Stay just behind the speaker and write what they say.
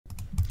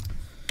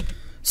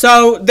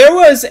So there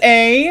was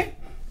a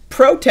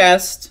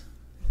protest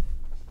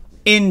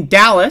in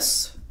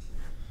Dallas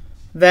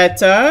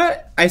that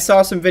I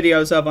saw some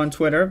videos of on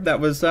Twitter that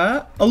was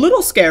a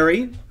little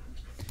scary.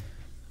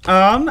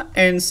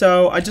 And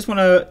so I just want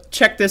to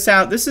check this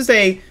out. This is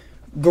a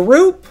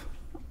group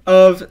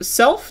of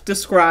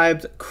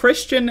self-described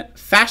Christian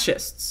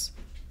fascists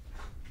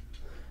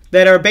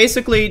that are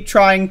basically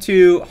trying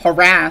to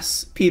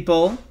harass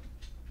people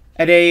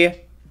at a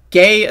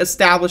gay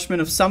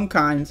establishment of some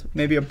kind,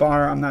 maybe a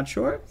bar, I'm not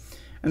sure.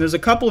 And there's a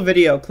couple of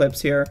video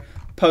clips here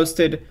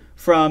posted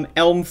from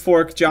Elm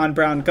Fork John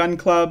Brown Gun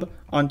Club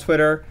on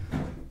Twitter,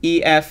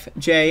 EFJBGC.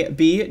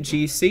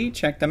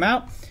 Check them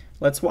out.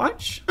 Let's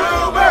watch.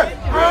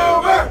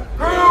 Groomer!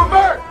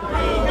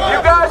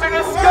 You guys are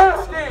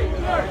disgusting!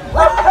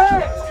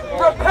 Repent!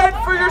 Repent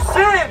for your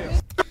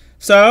sins!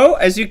 So,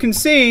 as you can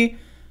see,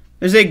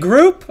 there's a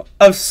group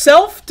of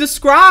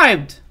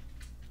self-described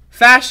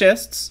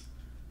fascists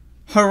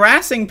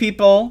harassing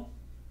people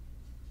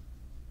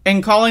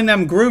and calling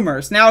them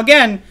groomers. Now,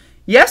 again,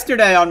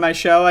 yesterday on my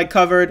show, I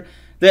covered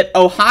that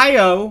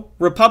Ohio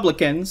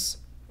Republicans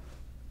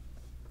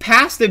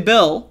passed a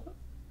bill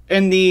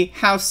in the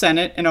House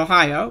Senate in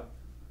Ohio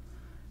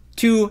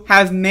to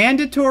have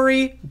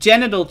mandatory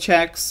genital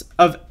checks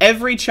of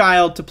every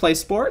child to play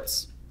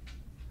sports.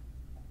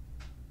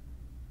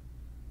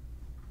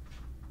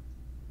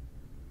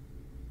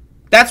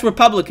 That's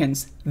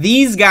Republicans.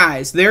 These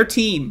guys, their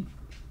team,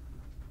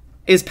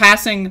 is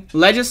passing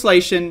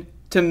legislation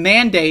to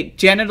mandate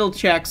genital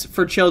checks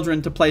for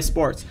children to play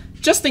sports.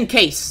 Just in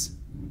case.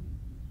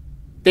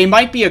 They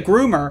might be a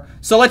groomer,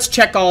 so let's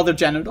check all their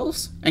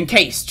genitals.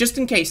 Just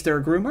in case they're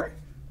a groomer.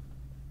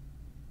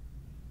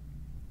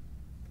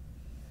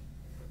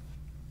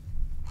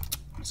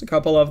 There's a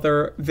couple of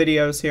their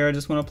videos here I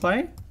just want to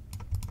play.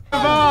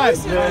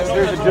 There's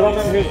a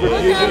gentleman who's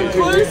refusing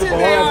to use the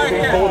bar.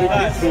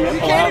 You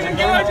can't even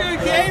go to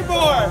a gay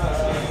bar!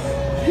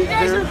 You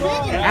guys are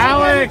bigots!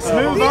 Alex,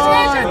 move These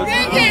guys are on!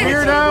 bigots! You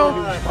weirdo!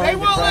 They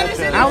won't let us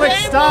in the Alex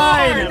gay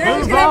Stein, bar!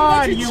 move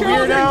on, you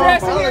weirdo!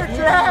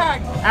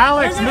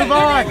 Alex, move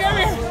on!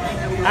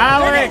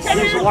 Alex!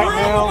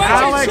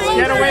 Alex,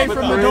 get away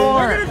from the door!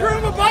 We're gonna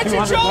groom a bunch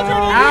of children in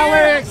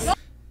Alex!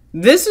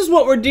 This is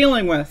what we're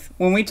dealing with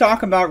when we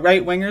talk about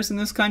right-wingers in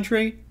this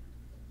country.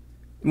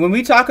 When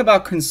we talk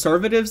about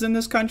conservatives in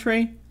this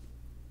country,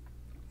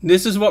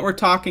 this is what we're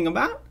talking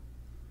about.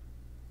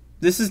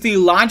 This is the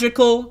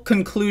logical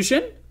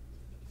conclusion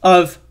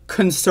of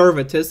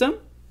conservatism.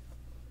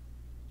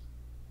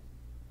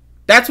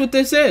 That's what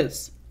this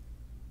is.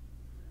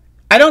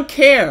 I don't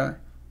care.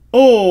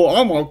 Oh,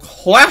 I'm a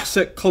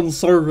classic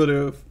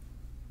conservative.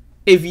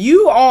 If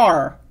you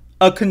are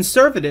a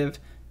conservative,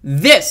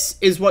 this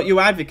is what you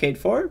advocate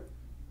for.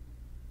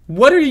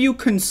 What are you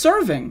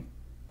conserving?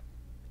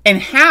 And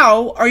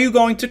how are you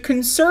going to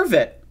conserve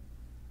it?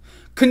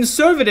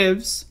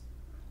 Conservatives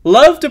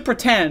love to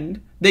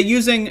pretend that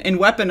using and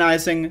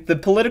weaponizing the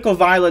political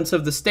violence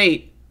of the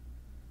state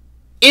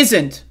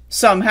isn't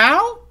somehow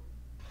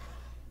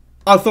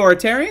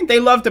authoritarian.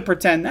 They love to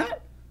pretend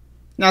that.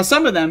 Now,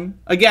 some of them,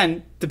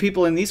 again, the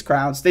people in these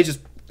crowds, they just,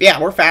 yeah,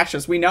 we're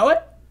fascists. We know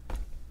it.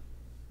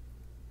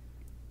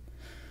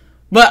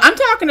 But I'm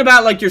talking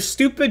about like your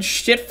stupid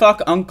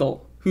shitfuck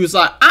uncle who's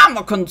like, I'm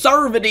a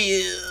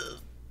conservative.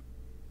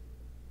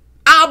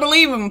 I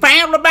believe in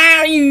family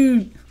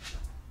values.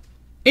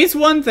 It's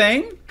one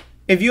thing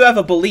if you have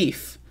a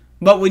belief,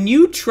 but when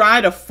you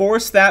try to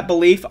force that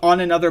belief on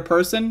another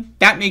person,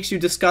 that makes you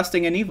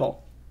disgusting and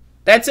evil.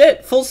 That's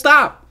it. Full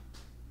stop.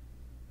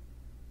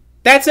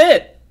 That's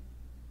it.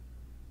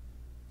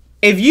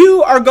 If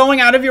you are going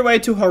out of your way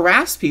to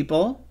harass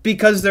people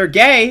because they're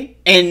gay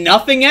and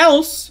nothing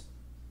else,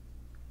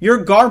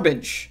 you're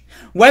garbage.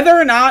 Whether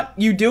or not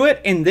you do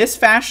it in this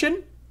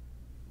fashion,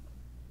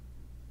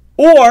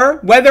 or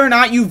whether or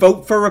not you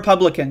vote for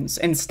Republicans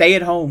and stay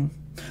at home.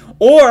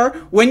 Or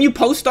when you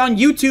post on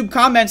YouTube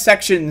comment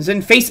sections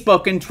and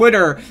Facebook and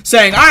Twitter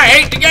saying, I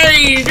hate the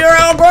gays, you're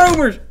all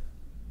groomers.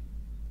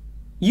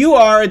 You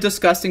are a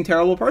disgusting,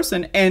 terrible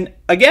person. And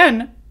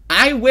again,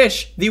 I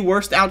wish the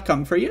worst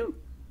outcome for you.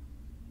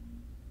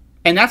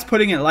 And that's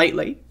putting it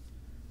lightly.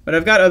 But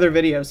I've got other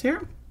videos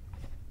here.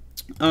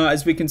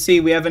 As we can see,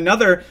 we have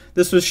another.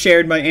 This was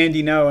shared by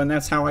Andy No, and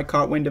that's how I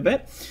caught wind of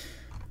it.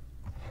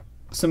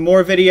 Some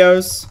more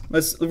videos.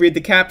 Let's read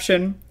the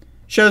caption.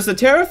 Shows the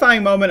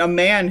terrifying moment a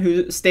man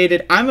who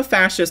stated, I'm a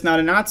fascist, not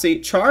a Nazi,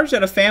 charged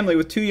at a family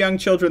with 2 young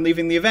children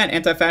leaving the event.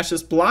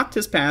 Anti-fascists blocked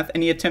his path,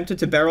 and he attempted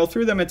to barrel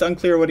through them. It's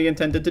unclear what he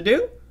intended to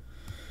do.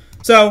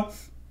 So,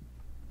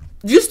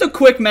 just a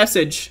quick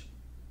message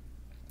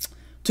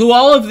to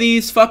all of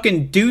these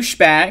fucking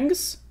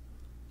douchebags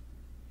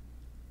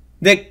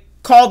that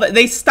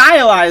they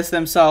stylize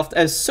themselves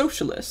as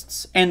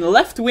socialists and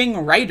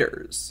left-wing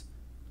writers.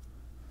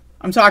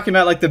 I'm talking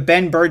about like the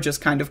Ben Burgess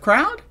kind of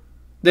crowd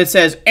that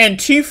says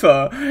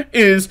Antifa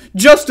is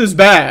just as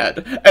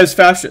bad as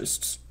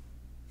fascists.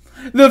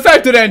 The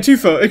fact that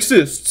Antifa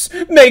exists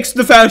makes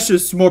the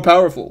fascists more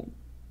powerful.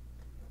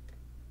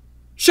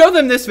 Show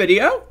them this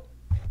video.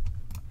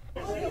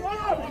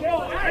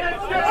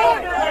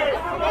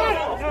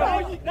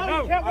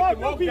 down. Can't I walk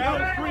can walk through down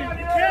people. the street.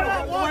 You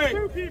cannot walk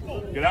through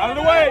people. Get out of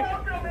the way.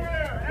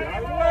 Get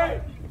out of the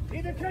way.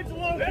 Leave the kids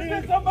alone, This please.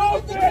 is the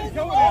most Leave the kids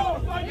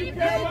alone. You Leave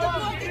can't the walk.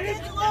 fucking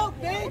kids alone,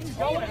 bitch.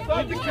 Go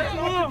inside the kids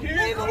alone.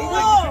 Leave them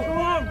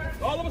alone.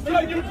 All of a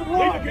sudden, you leave the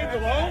kids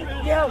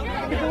alone. Yeah, leave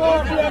the kids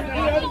alone.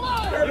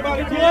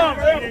 Everybody,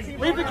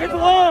 leave the kids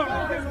alone.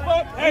 Leave the kids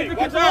alone. Hey, Leave the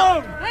watch kids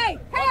out. alone. Hey,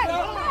 Leave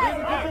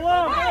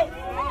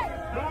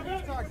the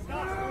kids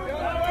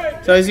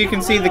alone. So as you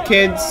can see, the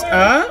kids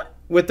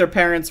with their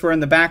parents were in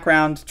the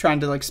background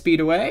trying to like speed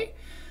away.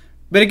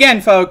 But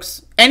again,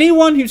 folks,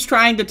 anyone who's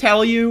trying to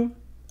tell you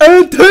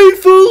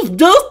Antifa's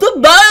just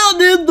about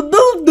in the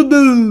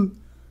boo.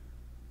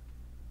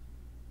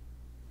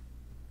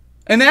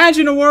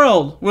 Imagine a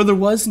world where there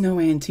was no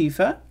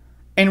Antifa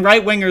and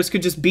right-wingers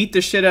could just beat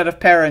the shit out of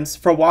parents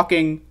for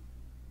walking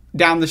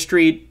down the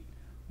street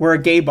where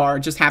a gay bar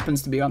just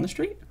happens to be on the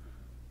street.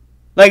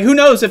 Like, who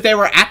knows if they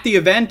were at the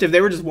event, if they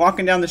were just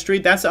walking down the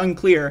street, that's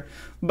unclear.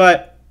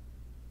 But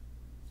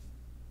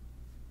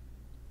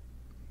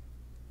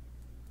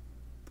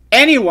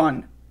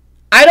anyone,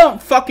 I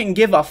don't fucking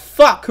give a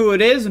fuck who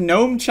it is,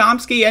 Noam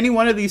Chomsky, any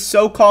one of these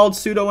so-called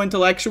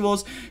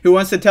pseudo-intellectuals who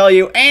wants to tell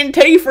you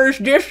Antifa's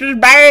just as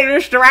bad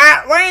as the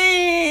right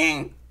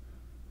wing.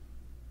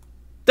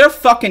 They're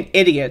fucking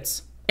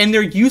idiots. And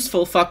they're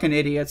useful fucking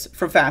idiots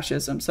for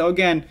fascism. So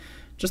again,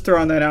 just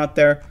throwing that out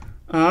there.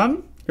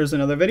 Here's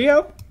another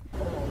video.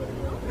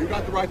 You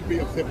got the right to be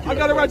upset. I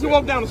got the right to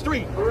walk down the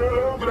street. You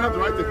don't have the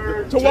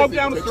right To walk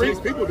down the street. chase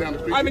people down the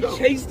street. I haven't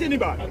chased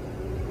anybody.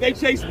 They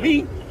chased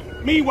me.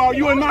 Meanwhile,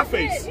 you in my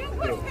face.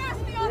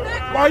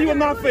 Why are you in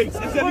my face?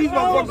 It said these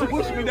motherfuckers are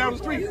pushing me down the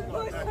street.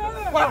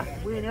 Why?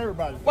 We and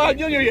everybody. Why?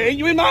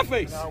 You in my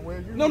face.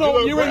 No,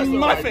 you're in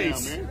my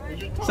face.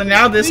 So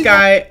now this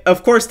guy,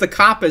 of course the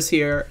cop is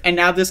here, and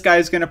now this guy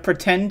is going to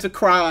pretend to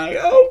cry.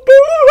 Oh,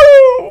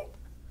 boo-hoo!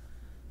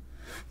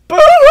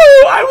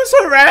 Boo-hoo! I was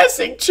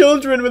harassing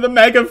children with a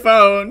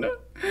megaphone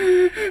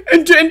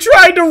and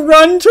tried to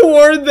run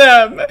toward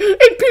them,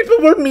 and people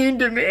were mean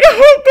to me.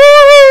 Oh,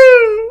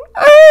 boo!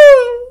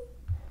 Oh!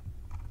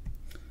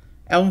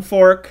 Elm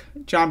Fork,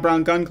 John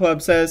Brown Gun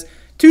Club says,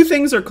 2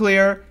 things are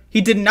clear.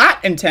 He did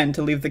not intend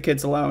to leave the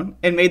kids alone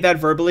and made that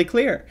verbally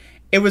clear.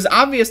 It was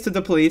obvious to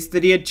the police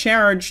that he had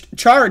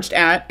charged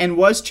at and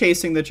was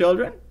chasing the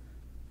children.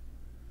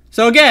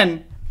 So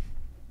again,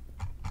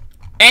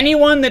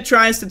 anyone that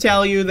tries to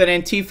tell you that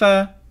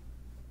Antifa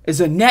is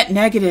a net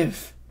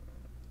negative,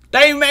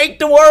 they make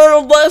the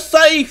world less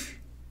safe,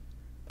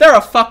 they're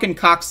a fucking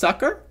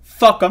cocksucker.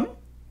 Fuck them.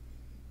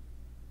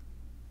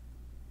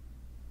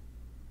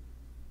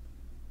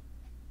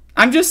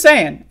 I'm just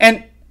saying.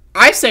 And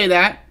I say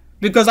that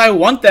because I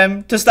want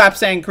them to stop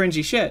saying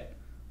cringy shit.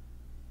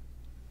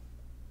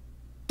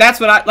 That's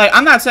what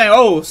I'm not saying,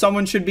 oh,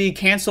 someone should be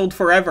canceled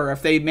forever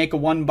if they make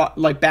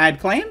a bad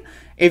claim.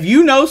 If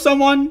you know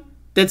someone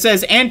that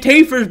says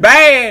Antifa's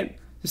bad,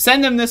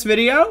 send them this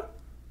video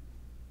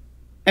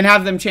and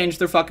have them change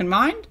their fucking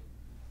mind.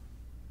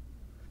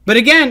 But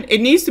again,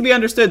 it needs to be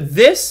understood,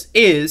 this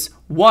is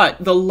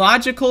what the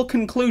logical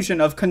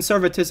conclusion of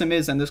conservatism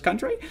is in this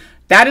country.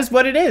 That is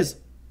what it is.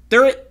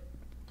 They're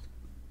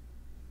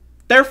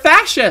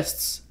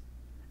fascists.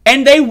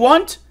 And they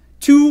want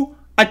to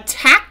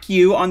attack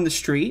you on the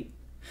street.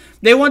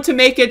 They want to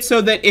make it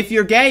so that if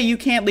you're gay, you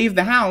can't leave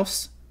the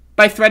house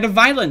by threat of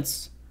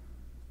violence.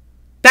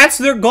 That's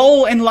their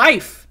goal in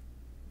life,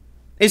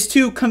 is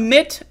to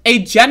commit a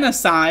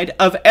genocide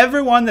of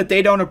everyone that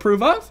they don't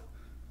approve of.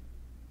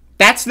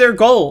 That's their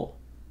goal.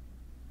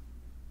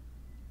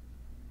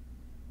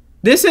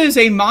 This is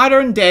a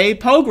modern day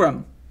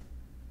pogrom.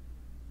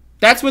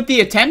 That's what the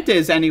attempt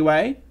is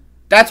anyway.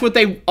 That's what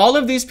all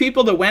of these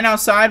people that went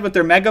outside with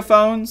their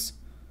megaphones,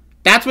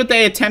 that's what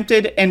they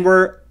attempted and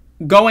were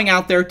going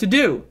out there to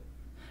do.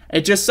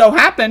 It just so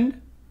happened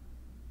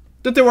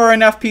that there were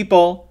enough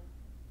people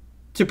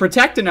to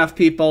protect enough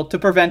people to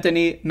prevent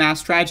any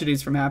mass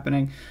tragedies from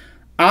happening.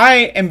 I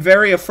am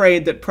very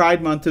afraid that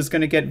Pride Month is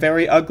going to get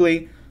very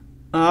ugly.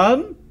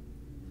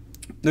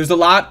 There's a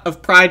lot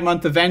of Pride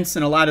Month events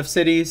in a lot of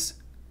cities,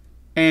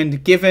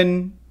 and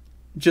given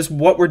just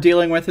what we're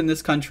dealing with in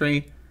this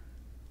country,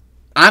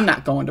 I'm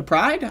not going to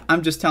Pride.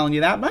 I'm just telling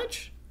you that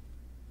much.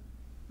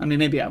 I mean,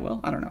 maybe I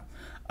will. I don't know.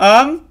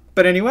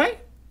 But anyway,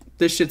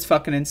 this shit's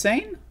fucking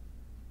insane.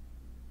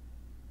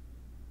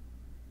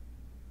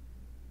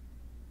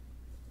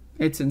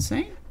 It's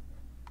insane.